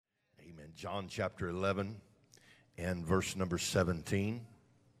in John chapter 11 and verse number 17.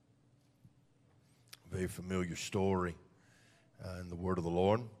 Very familiar story in the word of the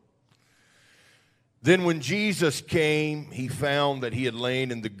Lord. Then when Jesus came, he found that he had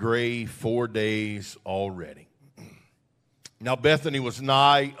lain in the grave 4 days already. Now Bethany was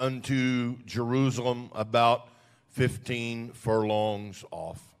nigh unto Jerusalem, about 15 furlongs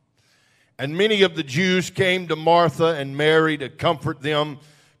off. And many of the Jews came to Martha and Mary to comfort them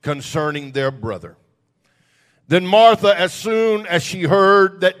concerning their brother. Then Martha, as soon as she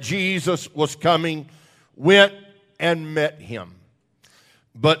heard that Jesus was coming, went and met him.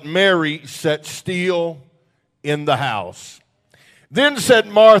 But Mary sat still in the house. Then said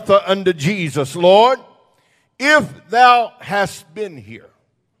Martha unto Jesus, Lord, if thou hadst been here,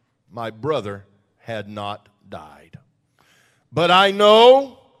 my brother had not died. But I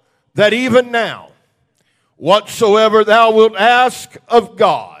know that even now, whatsoever thou wilt ask of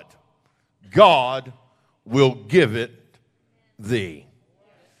God, God will give it thee.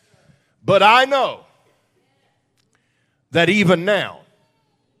 But I know that even now,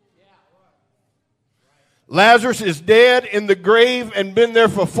 Lazarus is dead in the grave and been there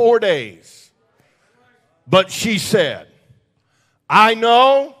for 4 days. But she said, I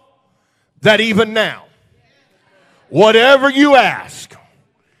know that even now, whatever you ask,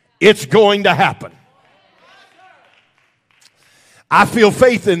 it's going to happen. I feel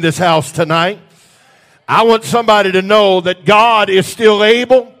faith in this house tonight. I want somebody to know that God is still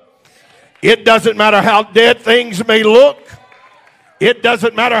able. It doesn't matter how dead things may look. It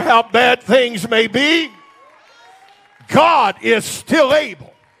doesn't matter how bad things may be. God is still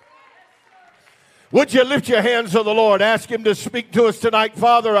able. Would you lift your hands to the Lord? Ask him to speak to us tonight.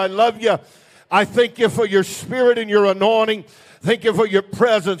 Father, I love you. I thank you for your spirit and your anointing. Thank you for your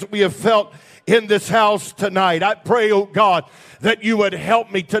presence we have felt in this house tonight. I pray, oh God, that you would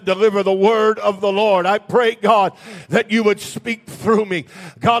help me to deliver the word of the Lord. I pray, God, that you would speak through me.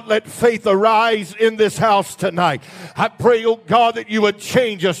 God, let faith arise in this house tonight. I pray, oh God, that you would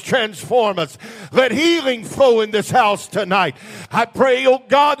change us, transform us. Let healing flow in this house tonight. I pray, oh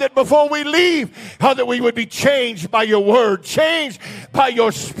God, that before we leave, that we would be changed by your word, changed by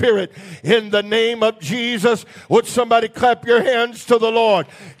your spirit. In the name of Jesus, would somebody clap your hands to the Lord,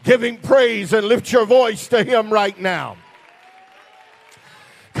 giving praise, and lift your voice to him right now.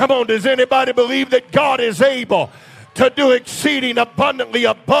 Come on, does anybody believe that God is able to do exceeding abundantly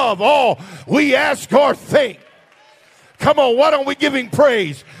above all we ask or think? Come on, why don't we give him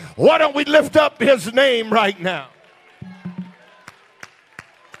praise? Why don't we lift up his name right now?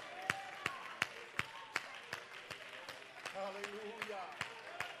 Hallelujah.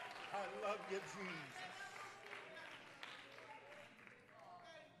 I love you, Jesus.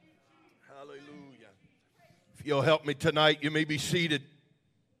 Hallelujah. If you'll help me tonight, you may be seated.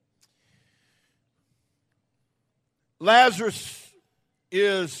 Lazarus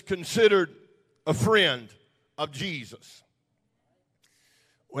is considered a friend of Jesus.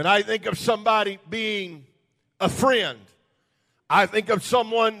 When I think of somebody being a friend, I think of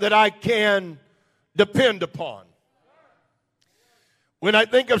someone that I can depend upon. When I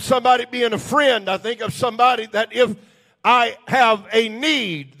think of somebody being a friend, I think of somebody that if I have a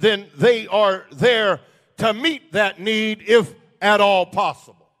need, then they are there to meet that need if at all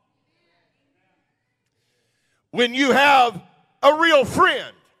possible. When you have a real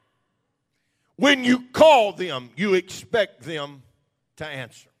friend, when you call them, you expect them to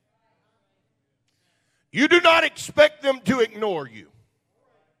answer. You do not expect them to ignore you.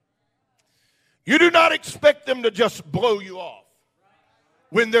 You do not expect them to just blow you off.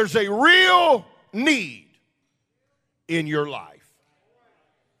 When there's a real need in your life.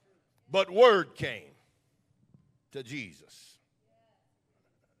 But word came to Jesus.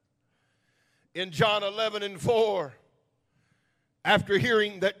 In John 11 and 4, after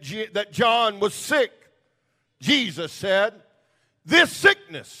hearing that John was sick, Jesus said, this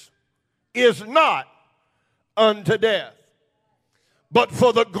sickness is not unto death, but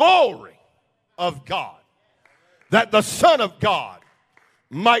for the glory of God, that the Son of God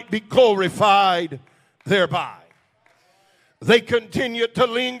might be glorified thereby. They continue to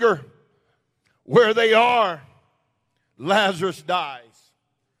linger where they are. Lazarus dies.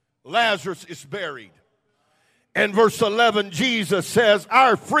 Lazarus is buried. And verse 11, Jesus says,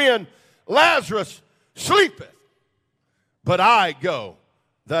 our friend Lazarus sleepeth, but I go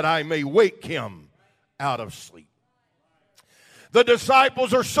that I may wake him out of sleep. The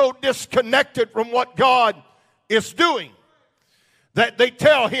disciples are so disconnected from what God is doing that they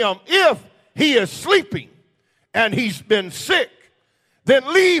tell him, if he is sleeping and he's been sick,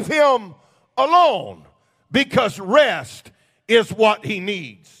 then leave him alone, because rest is what he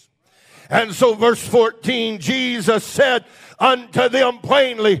needs. And so verse 14, Jesus said unto them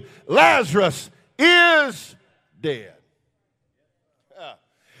plainly, Lazarus is dead.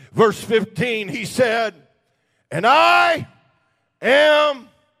 Verse 15, he said, and I am.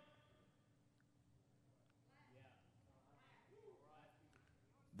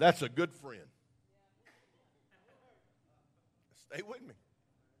 That's a good friend. Stay with me.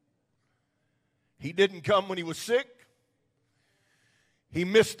 He didn't come when he was sick. He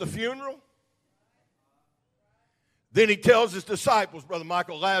missed the funeral. Then he tells his disciples, Brother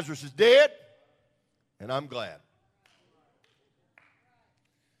Michael, Lazarus is dead, and I'm glad.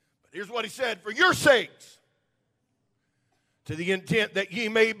 But here's what he said, for your sakes, to the intent that ye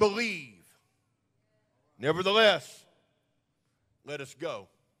may believe. Nevertheless, let us go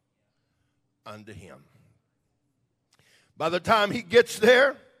unto him. By the time he gets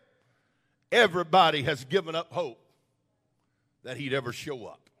there, everybody has given up hope that he'd ever show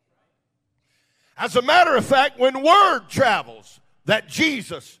up. As a matter of fact, when word travels that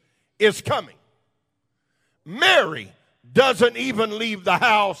Jesus is coming, Mary doesn't even leave the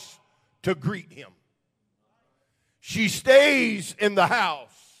house to greet him. She stays in the house,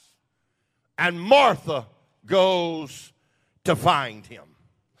 and Martha goes to find him.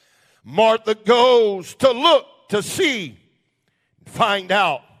 Martha goes to look, to see, find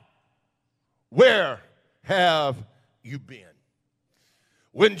out, where have you been?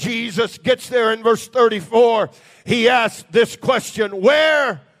 When Jesus gets there in verse 34, he asks this question,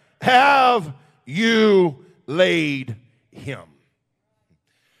 where have you laid him?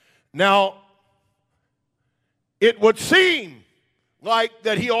 Now, it would seem like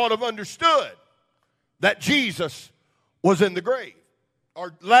that he ought to have understood that Jesus was in the grave,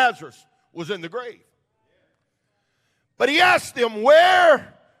 or Lazarus was in the grave. But he asked them,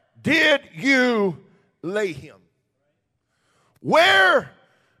 where did you lay him? Where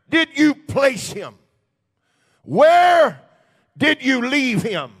did you place him? Where did you leave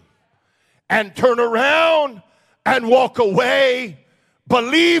him? And turn around and walk away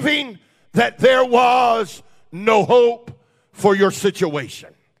believing that there was no hope for your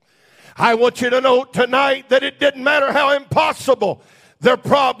situation. I want you to know tonight that it didn't matter how impossible their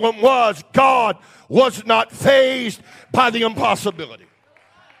problem was, God was not fazed by the impossibility.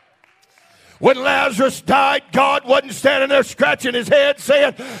 When Lazarus died, God wasn't standing there scratching his head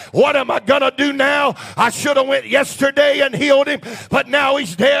saying, what am I going to do now? I should have went yesterday and healed him, but now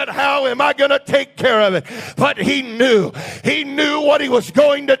he's dead. How am I going to take care of it? But he knew what he was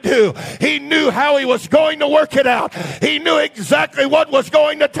going to do. He knew how he was going to work it out. He knew exactly what was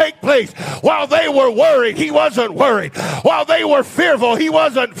going to take place. While they were worried, he wasn't worried. While they were fearful, he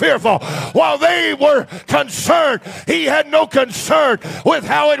wasn't fearful. While they were concerned, he had no concern with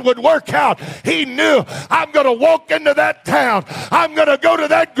how it would work out. He knew, I'm going to walk into that town. I'm going to go to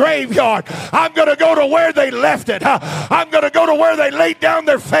that graveyard. I'm going to go to where they left it. I'm going to go to where they laid down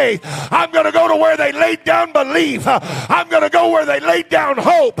their faith. I'm going to go to where they laid down belief. I'm going to go where they laid down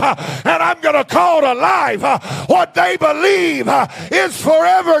hope. And I'm going to call to life what they believe is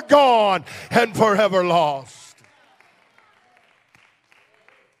forever gone and forever lost.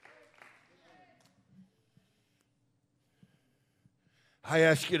 I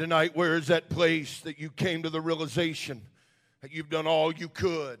ask you tonight, where is that place that you came to the realization that you've done all you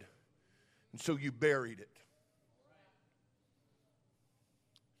could, and so you buried it?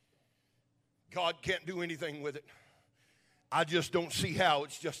 God can't do anything with it. I just don't see how.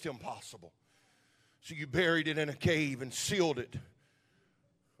 It's just impossible. So you buried it in a cave and sealed it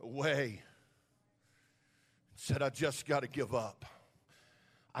away. Said, I just got to give up.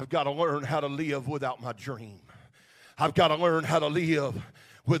 I've got to learn how to live without my dream. I've got to learn how to live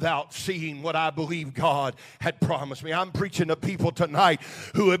without seeing what I believe God had promised me. I'm preaching to people tonight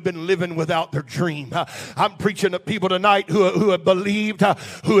who have been living without their dream. I'm preaching to people tonight who have believed,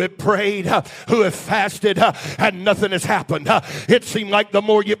 who have prayed, who have fasted, and nothing has happened. It seemed like the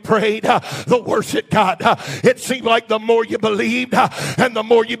more you prayed, the worse it got. It seemed like the more you believed and the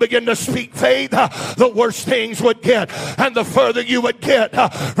more you begin to speak faith, the worse things would get and the further you would get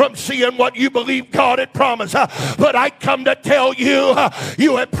from seeing what you believe God had promised. But I come to tell you,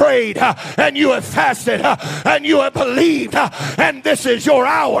 you have prayed and you have fasted and you have believed, and this is your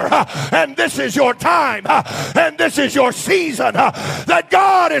hour and this is your time and this is your season, that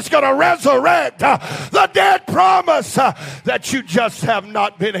God is going to resurrect the dead promise that you just have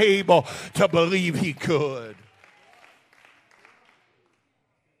not been able to believe he could.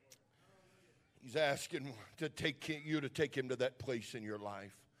 He's asking to take you to take him to that place in your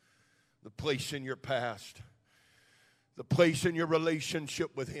life, the place in your past, the place in your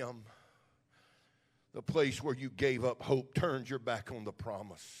relationship with him, the place where you gave up hope, turned your back on the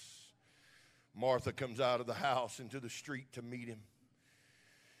promise. Martha comes out of the house into the street to meet him.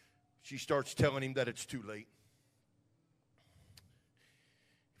 She starts telling him that it's too late.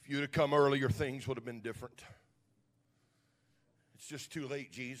 If you'd have come earlier, things would have been different. It's just too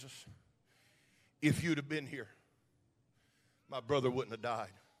late, Jesus. If you'd have been here, my brother wouldn't have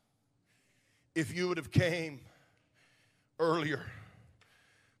died. If you would have came earlier,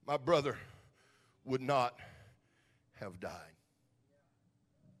 my brother would not have died.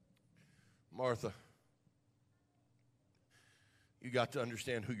 Martha, you got to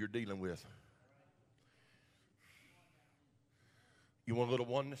understand who you're dealing with. You want a little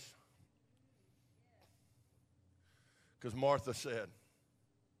oneness? Because Martha said,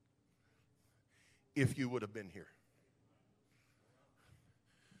 if you would have been here,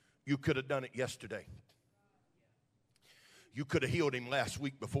 you could have done it yesterday. You could have healed him last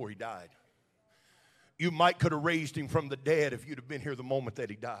week before he died. You might could have raised him from the dead if you'd have been here the moment that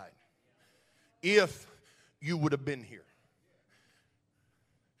he died. If you would have been here.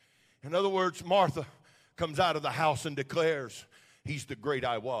 In other words, Martha comes out of the house and declares, he's the great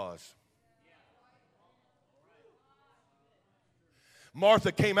I was.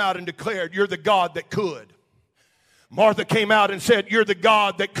 Martha came out and declared, you're the God that could. Martha came out and said, you're the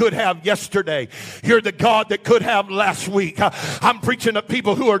God that could have yesterday. You're the God that could have last week. I'm preaching to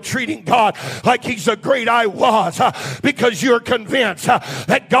people who are treating God like he's the great I was because you're convinced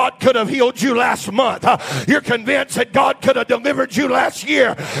that God could have healed you last month. You're convinced that God could have delivered you last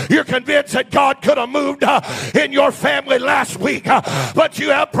year. You're convinced that God could have moved in your family last week. But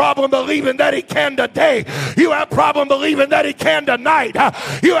you have problem believing that he can today. You have problem believing that he can tonight.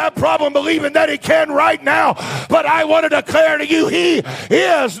 You have problem believing that he can right now. But I want to declare to you, he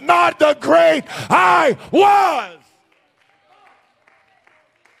is not the great I was.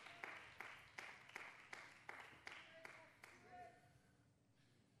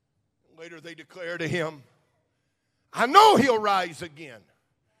 Later they declare to him, I know he'll rise again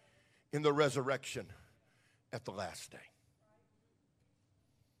in the resurrection at the last day.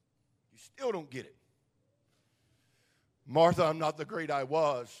 You still don't get it. Martha, I'm not the great I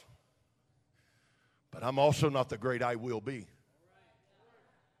was. But I'm also not the great I will be.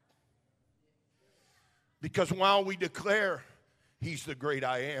 Because while we declare he's the great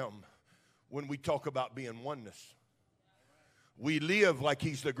I am, when we talk about being oneness, we live like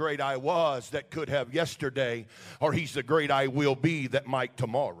he's the great I was that could have yesterday, or he's the great I will be that might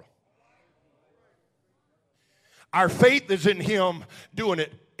tomorrow. Our faith is in him doing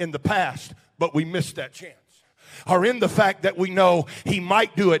it in the past, but we missed that chance. Or in the fact that we know he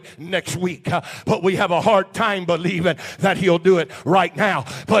might do it next week, but we have a hard time believing that he'll do it right now.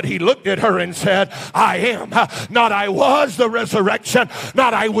 But he looked at her and said, I am, not I was the resurrection,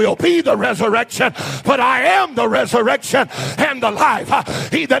 not I will be the resurrection, but I am the resurrection and the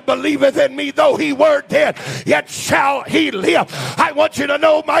life. He that believeth in me, though he were dead, yet shall he live. I want you to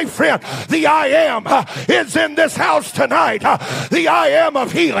know, my friend, the I am is in this house tonight. The I am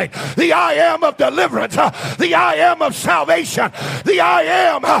of healing, the I am of deliverance, the I am of salvation, the I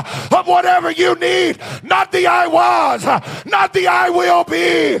am of whatever you need. Not the I was, not the I will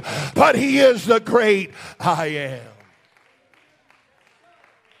be, but he is the great I am.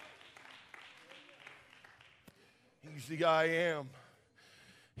 He's the I am.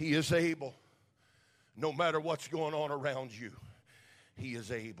 He is able. No matter what's going on around you, he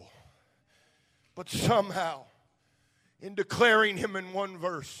is able. But somehow, in declaring him in one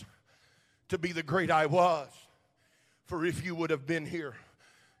verse to be the great I was, for if you would have been here,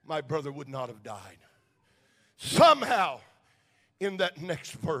 my brother would not have died. Somehow, in that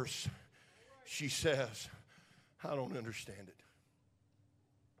next verse, she says, I don't understand it.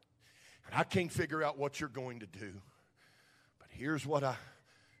 And I can't figure out what you're going to do. But here's what I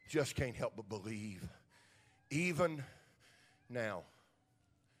just can't help but believe. Even now,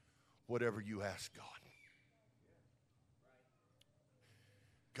 whatever you ask God,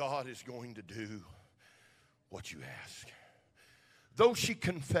 God is going to do what you ask. Though she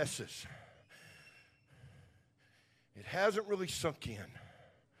confesses, it hasn't really sunk in.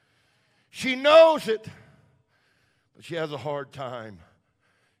 She knows it, but she has a hard time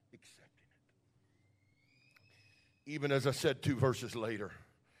accepting it. Even as I said 2 verses later,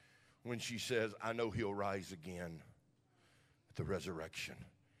 when she says, I know he'll rise again at the resurrection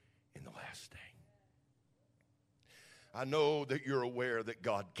in the last day. I know that you're aware that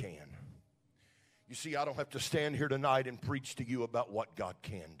God can. You see, I don't have to stand here tonight and preach to you about what God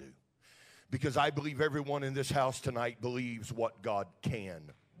can do. Because I believe everyone in this house tonight believes what God can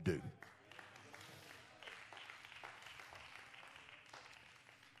do.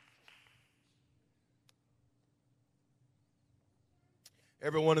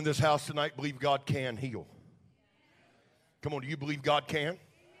 Everyone in this house tonight believe God can heal. Come on, do you believe God can?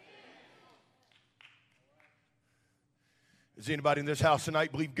 Does anybody in this house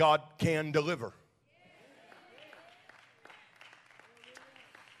tonight believe God can deliver?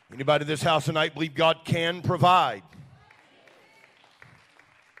 Anybody in this house tonight believe God can provide?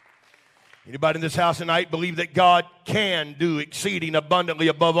 Anybody in this house tonight believe that God can do exceeding abundantly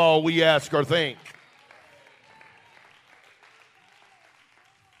above all we ask or think?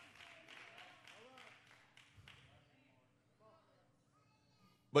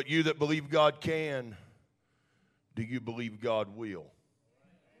 But you that believe God can, do you believe God will?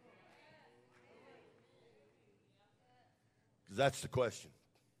 Because that's the question.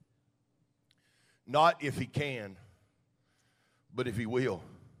 Not if he can, but if he will.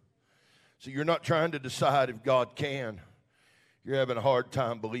 So you're not trying to decide if God can. You're having a hard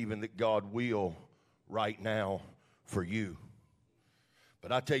time believing that God will right now for you.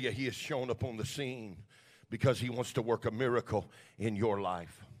 But I tell you, he has shown up on the scene because he wants to work a miracle in your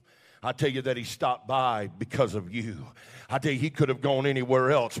life. I tell you that he stopped by because of you. I tell you, he could have gone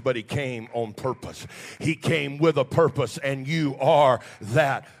anywhere else, but he came on purpose. He came with a purpose, and you are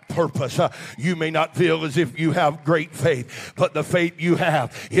that purpose. You may not feel as if you have great faith, but the faith you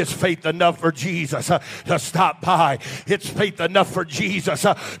have is faith enough for Jesus to stop by. It's faith enough for Jesus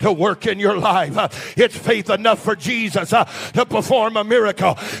to work in your life. It's faith enough for Jesus to perform a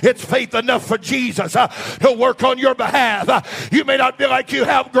miracle. It's faith enough for Jesus to work on your behalf. You may not feel like you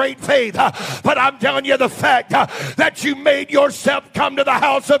have great faith, but I'm telling you, the fact that you made yourself come to the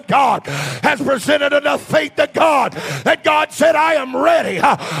house of God has presented enough faith to God that God said, I am ready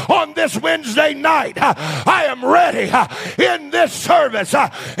on this Wednesday night. I am ready in this service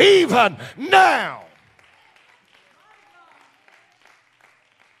even now.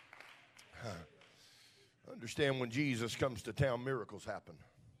 Understand, when Jesus comes to town, miracles happen.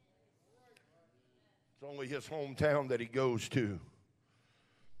 It's only his hometown that he goes to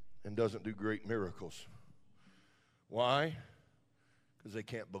and doesn't do great miracles. Why? Because they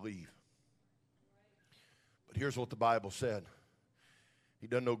can't believe. But here's what the Bible said. He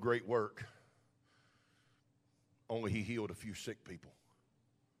done no great work. Only he healed a few sick people.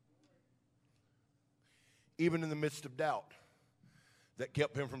 Even in the midst of doubt that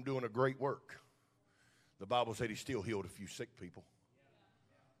kept him from doing a great work, the Bible said he still healed a few sick people.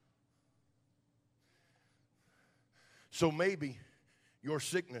 So maybe your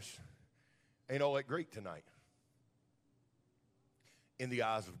sickness ain't all that great tonight in the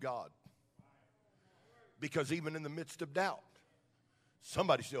eyes of God. Because even in the midst of doubt,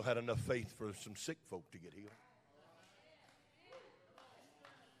 somebody still had enough faith for some sick folk to get healed.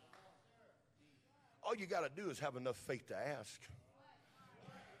 All you got to do is have enough faith to ask.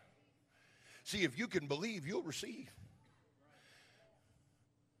 See, if you can believe, you'll receive.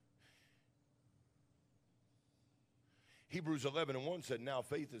 Hebrews 11:1 said, now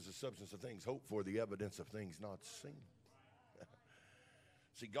faith is the substance of things hoped for, the evidence of things not seen.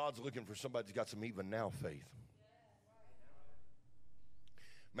 See, God's looking for somebody who's got some even now faith.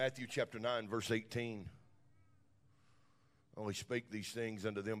 Matthew chapter 9, verse 18. Only spake these things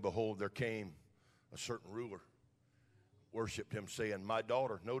unto them, behold, there came a certain ruler, worshiped him, saying, my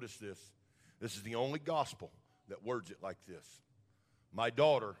daughter, notice this. This is the only gospel that words it like this. My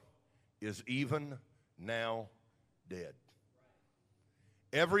daughter is even now dead.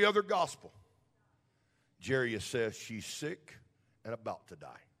 Every other gospel, Jairus says she's sick and about to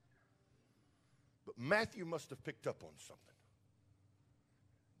die. But Matthew must have picked up on something.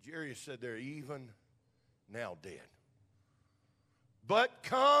 Jairus said they're even now dead. But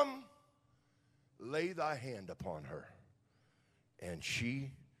come, lay thy hand upon her, and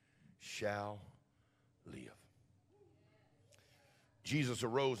she shall live. Jesus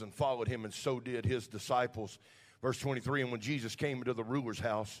arose and followed him, and so did his disciples. Verse 23, and when Jesus came into the ruler's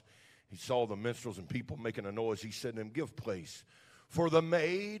house, he saw the minstrels and people making a noise. He said to them, give place, for the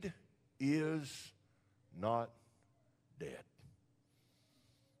maid is not dead,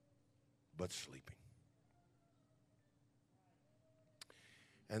 but sleeping.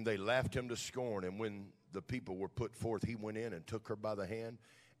 And they laughed him to scorn. And when the people were put forth, he went in and took her by the hand,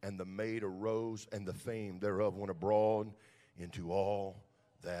 and the maid arose, and the fame thereof went abroad into all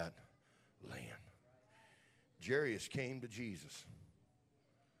that land. Jairus came to Jesus.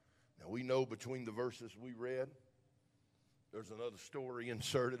 Now we know between the verses we read, there's another story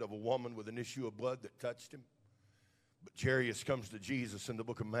inserted of a woman with an issue of blood that touched him. But Jairus comes to Jesus in the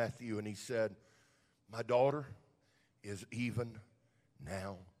book of Matthew, and he said, my daughter is even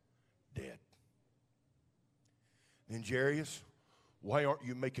now dead. Then Jairus, why aren't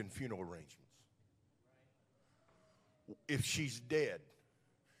you making funeral arrangements? If she's dead,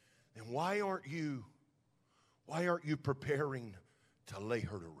 why aren't you preparing to lay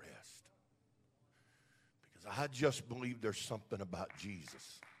her to rest? Because I just believe there's something about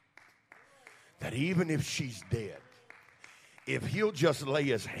Jesus that even if she's dead, if he'll just lay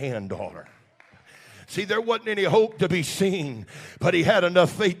his hand on her. See, there wasn't any hope to be seen, but he had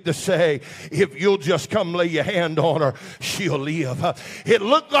enough faith to say, if you'll just come lay your hand on her, she'll live. It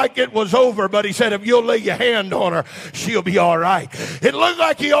looked like it was over, but he said, if you'll lay your hand on her, she'll be all right. It looked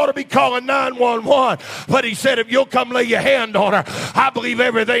like he ought to be calling 911, but he said, if you'll come lay your hand on her, I believe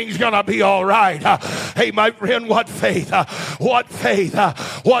everything's going to be all right. Hey, my friend, what faith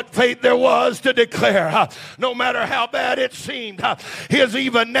there was to declare, no matter how bad it seemed, his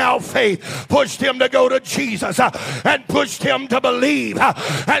even now faith pushed him to go to Jesus and pushed him to believe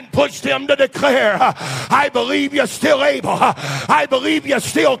and pushed him to declare, I believe you're still able. I believe you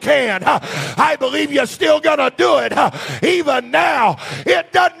still can. I believe you're still going to do it. Even now,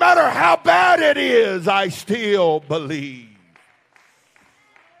 it doesn't matter how bad it is, I still believe.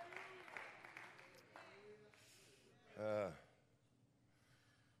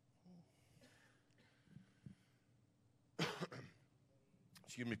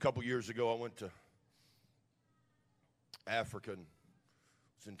 Excuse me, a couple years ago, I went to Africa and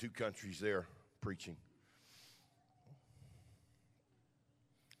was in 2 countries there preaching.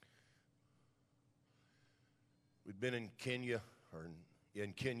 We'd been in Kenya,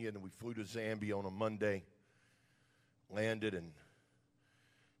 and we flew to Zambia on a Monday, landed, and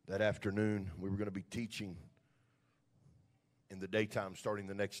that afternoon we were going to be teaching in the daytime starting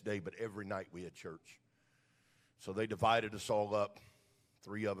the next day, but every night we had church. So they divided us all up,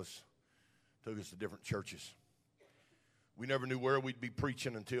 3 of us, took us to different churches. We never knew where we'd be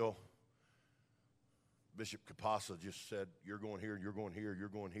preaching until Bishop Kapasa just said, you're going here, you're going here, you're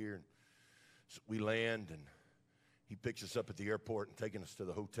going here. And so we land, and he picks us up at the airport and taking us to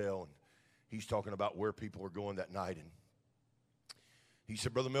the hotel, and he's talking about where people are going that night. And he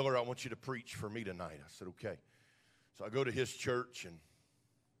said, Brother Miller, I want you to preach for me tonight. I said, okay. So I go to his church, and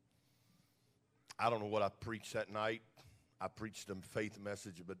I don't know what I preached that night. I preached a faith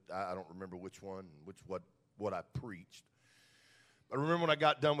message, but I don't remember which one, what I preached. I remember when I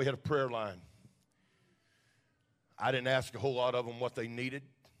got done, we had a prayer line. I didn't ask a whole lot of them what they needed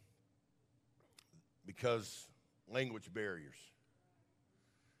because language barriers.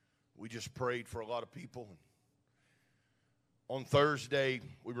 We just prayed for a lot of people. On Thursday,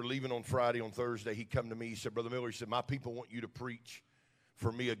 we were leaving on Friday. On Thursday, he come to me. He said, Brother Miller, he said, my people want you to preach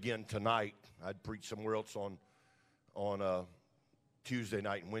for me again tonight. I'd preached somewhere else on Tuesday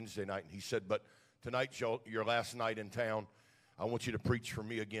night and Wednesday night. And he said, but tonight's your last night in town. I want you to preach for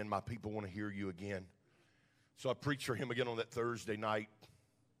me again. My people want to hear you again. So I preached for him again on that Thursday night.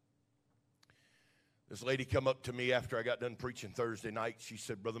 This lady come up to me after I got done preaching Thursday night. She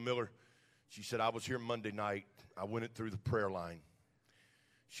said, Brother Miller, she said, I was here Monday night. I went it through the prayer line.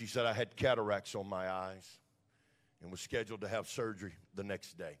 She said, I had cataracts on my eyes and was scheduled to have surgery the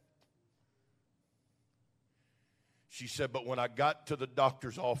next day. She said, but when I got to the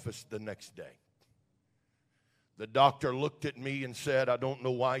doctor's office the next day, the doctor looked at me and said, I don't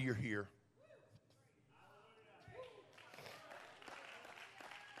know why you're here.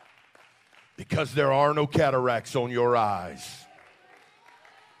 Because there are no cataracts on your eyes.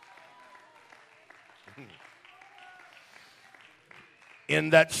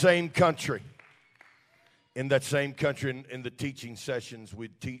 In that same country, in the teaching sessions,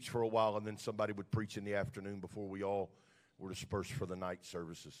 we'd teach for a while, and then somebody would preach in the afternoon before we all were dispersed for the night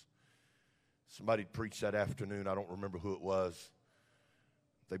services. Somebody preached that afternoon. I don't remember who it was.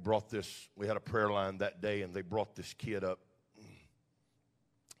 They brought this, we had a prayer line that day, and they brought this kid up,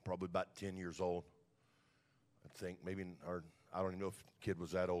 probably about 10 years old, I think, maybe, or I don't even know if the kid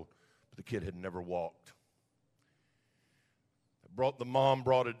was that old, but the kid had never walked. The mom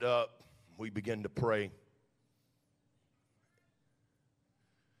brought it up. We began to pray.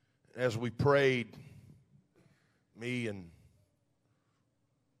 As we prayed, me and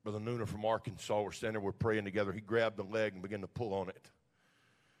Brother Nooner from Arkansas were standing there, we're praying together. He grabbed the leg and began to pull on it.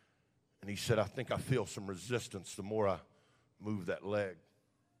 And he said, I think I feel some resistance the more I move that leg.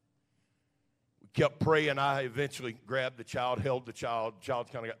 We kept praying. I eventually grabbed the child, held the child. The child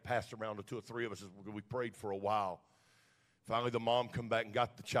kind of got passed around to 2 or 3 of us as we prayed for a while. Finally, the mom come back and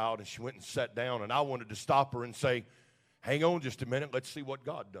got the child, and she went and sat down. And I wanted to stop her and say, hang on just a minute. Let's see what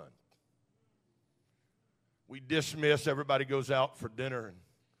God done. We dismiss. Everybody goes out for dinner. And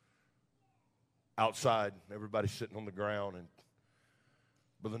outside, everybody's sitting on the ground. And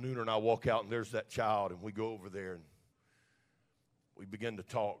Brother Nooner and I walk out, and there's that child. And we go over there, and we begin to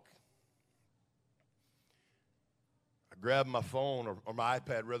talk. I grabbed my phone or my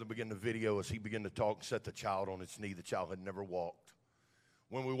iPad, rather, begin the video as he began to talk and set the child on its knee. The child had never walked.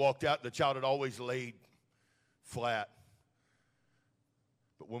 When we walked out, the child had always laid flat.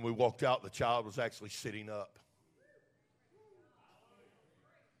 But when we walked out, the child was actually sitting up.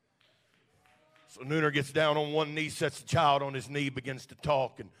 So Nooner gets down on one knee, sets the child on his knee, begins to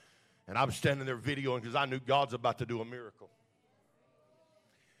talk, and I'm standing there videoing because I knew God's about to do a miracle.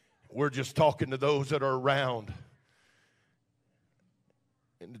 We're just talking to those that are around.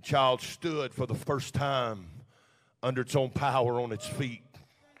 And the child stood for the first time under its own power on its feet.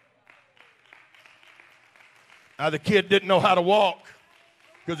 Now, the kid didn't know how to walk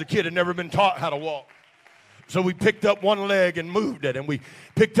because the kid had never been taught how to walk. So we picked up one leg and moved it, and we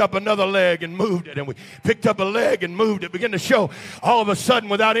picked up another leg and moved it, and we picked up a leg and moved it. Began to show all of a sudden,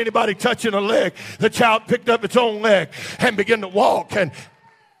 without anybody touching a leg, the child picked up its own leg and began to walk. And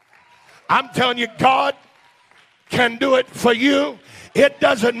I'm telling you, God can do it for you. It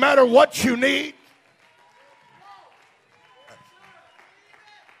doesn't matter what you need.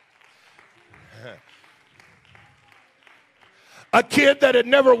 A kid that had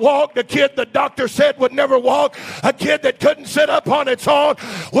never walked, a kid the doctor said would never walk, a kid that couldn't sit up on its own.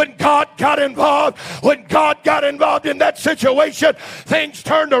 When God got involved in that situation, things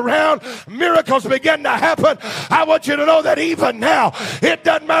turned around, miracles began to happen. I want you to know that even now, it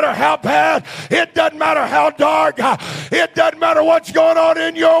doesn't matter how bad, it doesn't matter how dark, it doesn't matter what's going on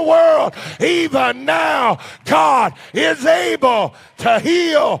in your world. Even now, God is able to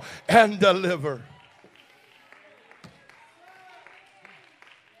heal and deliver.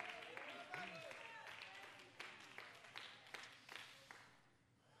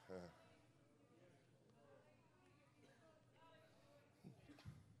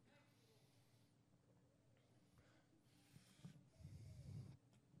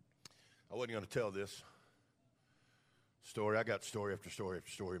 I wasn't going to tell this story. I got story after story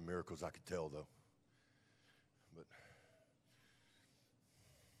after story of miracles I could tell, though. But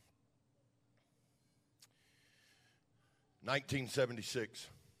 (1976),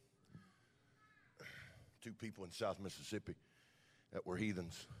 two people in South Mississippi that were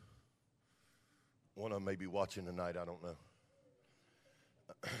heathens. One of them may be watching tonight. I don't know.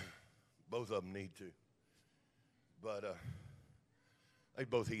 Both of them need to. But they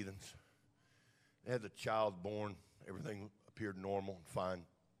both heathens. They had the child born. Everything appeared normal and fine.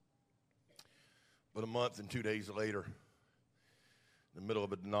 But a month and 2 days later, in the middle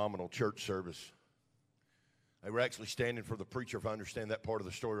of a denominational church service, they were actually standing for the preacher, if I understand that part of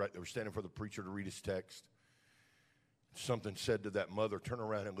the story right. They were standing for the preacher to read his text. Something said to that mother, "Turn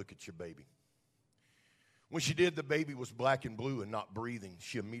around and look at your baby." When she did, the baby was black and blue and not breathing.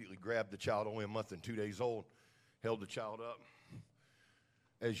 She immediately grabbed the child, only a month and 2 days old, held the child up.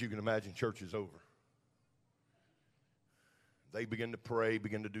 As you can imagine, church is over. They began to pray,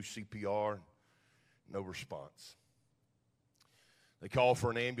 began to do CPR, no response. They called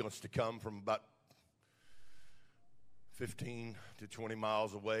for an ambulance to come from about 15 to 20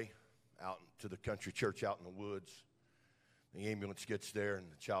 miles away out to the country church out in the woods. The ambulance gets there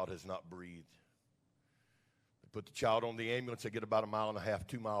and the child has not breathed. They put the child on the ambulance. They get about 1.5 miles,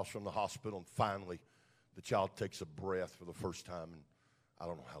 2 miles from the hospital, and finally the child takes a breath for the first time in I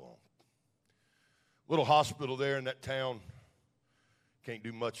don't know how long. Little hospital there in that town. Can't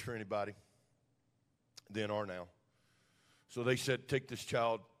do much for anybody then or now. So they said, take this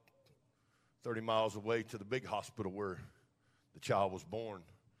child 30 miles away to the big hospital where the child was born.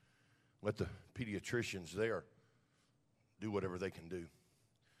 Let the pediatricians there do whatever they can do.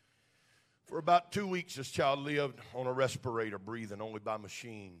 For about 2 weeks, this child lived on a respirator, breathing only by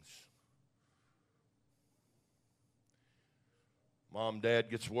machines. Mom, Dad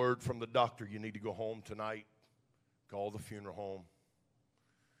gets word from the doctor, you need to go home tonight. Call the funeral home.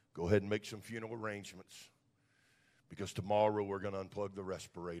 Go ahead and make some funeral arrangements because tomorrow we're going to unplug the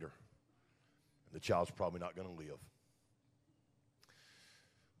respirator. And the child's probably not going to live.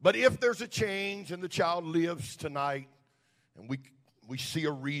 But if there's a change and the child lives tonight and we see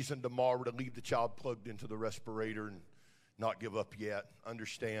a reason tomorrow to leave the child plugged into the respirator and not give up yet,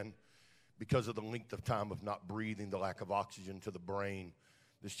 understand because of the length of time of not breathing, the lack of oxygen to the brain,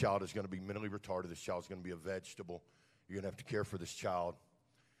 this child is going to be mentally retarded. This child's going to be a vegetable. You're going to have to care for this child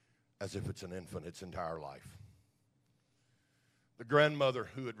as if it's an infant its entire life. The grandmother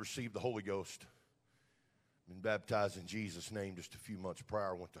who had received the Holy Ghost, been baptized in Jesus' name just a few months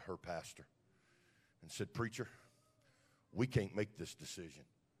prior, went to her pastor and said, "Preacher, we can't make this decision.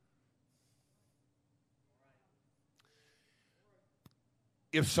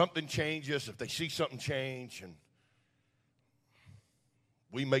 If something changes, if they see something change and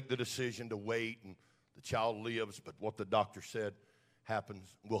we make the decision to wait and the The child lives, but what the doctor said happens,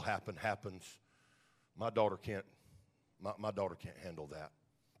 happens. My daughter can't handle that.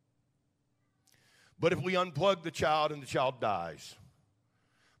 But if we unplug the child and the child dies,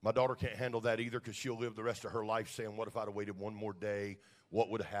 my daughter can't handle that either, because she'll live the rest of her life saying, what if I'd have waited one more day? What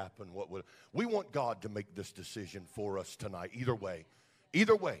would have happened? We want God to make this decision for us tonight. Either way.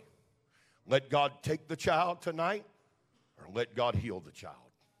 Let God take the child tonight, or let God heal the child.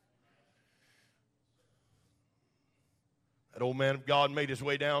 That old man of God made his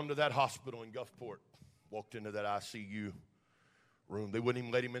way down to that hospital in Gulfport. Walked into that ICU room. They wouldn't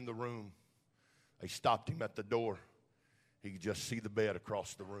even let him in the room. They stopped him at the door. He could just see the bed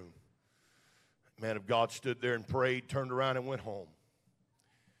across the room. The man of God stood there and prayed, turned around and went home.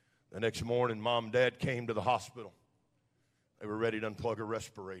 The next morning, Mom and Dad came to the hospital. They were ready to unplug a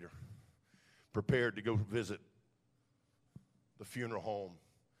respirator, prepared to go visit the funeral home,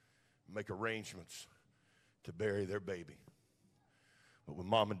 make arrangements to bury their baby. But when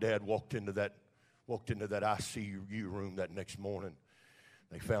Mom and Dad walked into that ICU room that next morning,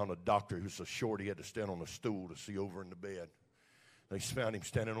 they found a doctor who was so short he had to stand on a stool to see over in the bed. They found him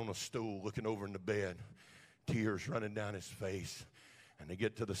standing on a stool looking over in the bed, tears running down his face. And they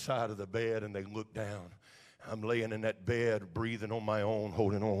get to the side of the bed and they look down. I'm laying in that bed, breathing on my own,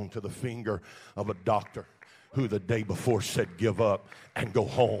 holding on to the finger of a doctor who the day before said, give up and go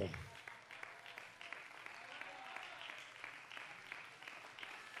home.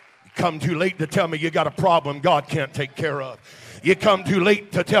 You come too late to tell me you got a problem God can't take care of. You come too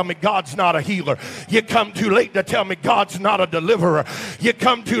late to tell me God's not a healer. You come too late to tell me God's not a deliverer. You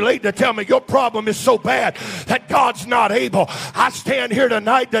come too late to tell me your problem is so bad that God's not able. I stand here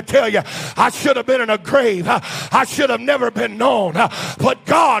tonight to tell you, I should have been in a grave. I should have never been known. But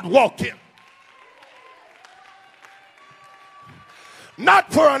God walked in.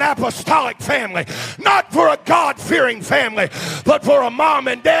 Not for an apostolic family, not for a God-fearing family, but for a mom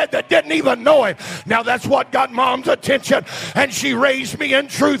and dad that didn't even know him. Now that's what got Mom's attention, and she raised me in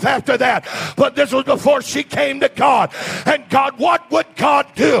truth after that. But this was before she came to God. And God, what would God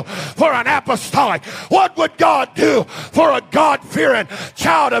do for an apostolic? What would God do for a God-fearing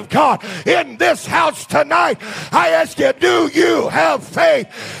child of God in this house tonight? I ask you, do you have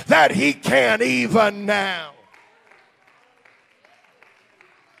faith that he can even now?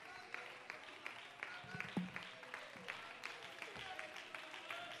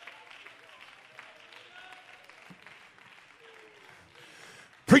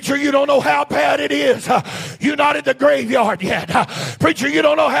 Preacher, you don't know how bad it is. You're not in the graveyard yet. Preacher, you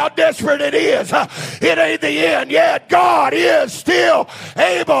don't know how desperate it is. It ain't the end yet. God is still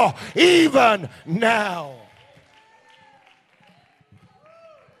able even now.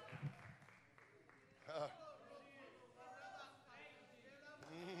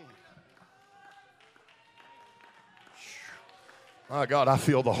 My God, I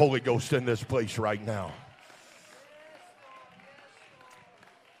feel the Holy Ghost in this place right now.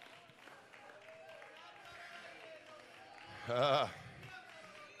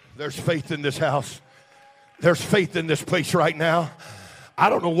 There's faith in this house. There's faith in this place right now. I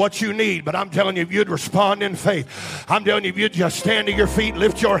don't know what you need, but I'm telling you, if you'd respond in faith, I'm telling you, if you'd just stand to your feet,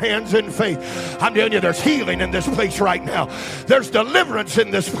 lift your hands in faith, I'm telling you, there's healing in this place right now. There's deliverance in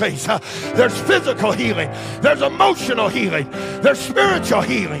this place. There's physical healing. There's emotional healing. There's spiritual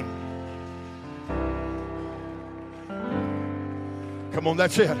healing. Come on,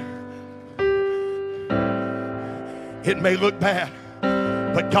 that's it. It may look bad,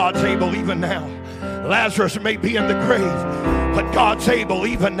 but God's able even now. Lazarus may be in the grave, but God's able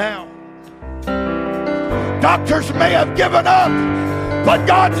even now. Doctors may have given up, but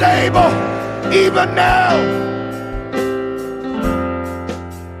God's able even now.